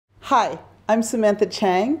Hi, I'm Samantha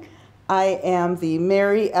Chang. I am the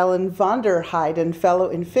Mary Ellen von der Heyden Fellow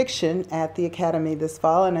in Fiction at the Academy this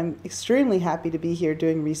fall, and I'm extremely happy to be here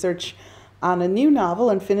doing research on a new novel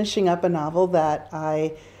and finishing up a novel that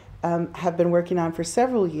I have been working on for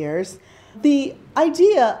several years. The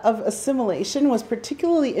idea of assimilation was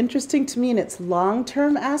particularly interesting to me in its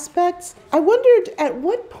long-term aspects. I wondered, at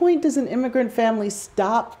what point does an immigrant family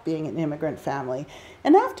stop being an immigrant family?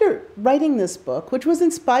 And after writing this book, which was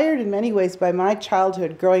inspired in many ways by my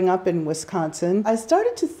childhood growing up in Wisconsin, I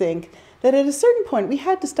started to think that at a certain point we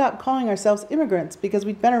had to stop calling ourselves immigrants because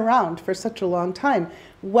we'd been around for such a long time.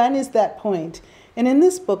 When is that point? And in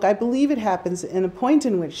this book, I believe it happens in a point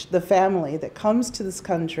in which the family that comes to this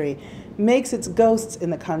country makes its ghosts in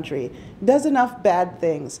the country, does enough bad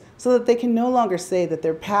things so that they can no longer say that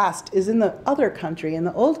their past is in the other country, in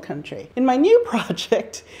the old country. In my new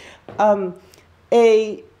project,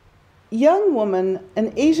 a young woman,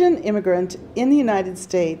 an Asian immigrant in the United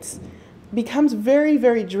States, becomes very,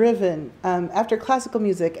 very driven after classical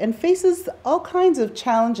music and faces all kinds of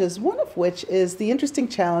challenges, one of which is the interesting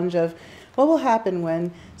challenge of what will happen when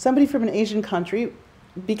somebody from an Asian country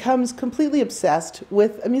becomes completely obsessed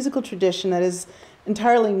with a musical tradition that is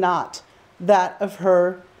entirely not that of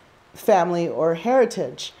her family or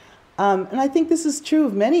heritage. And I think this is true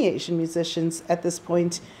of many Asian musicians at this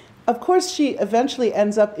point. Of course, she eventually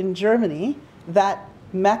ends up in Germany, that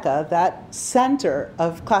mecca, that center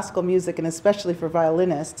of classical music, and especially for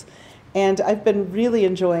violinists. And I've been really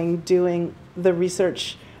enjoying doing the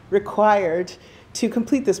research required to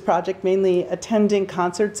complete this project, mainly attending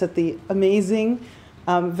concerts at the amazing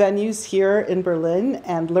venues here in Berlin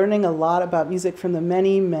and learning a lot about music from the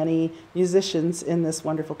many, many musicians in this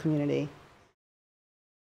wonderful community.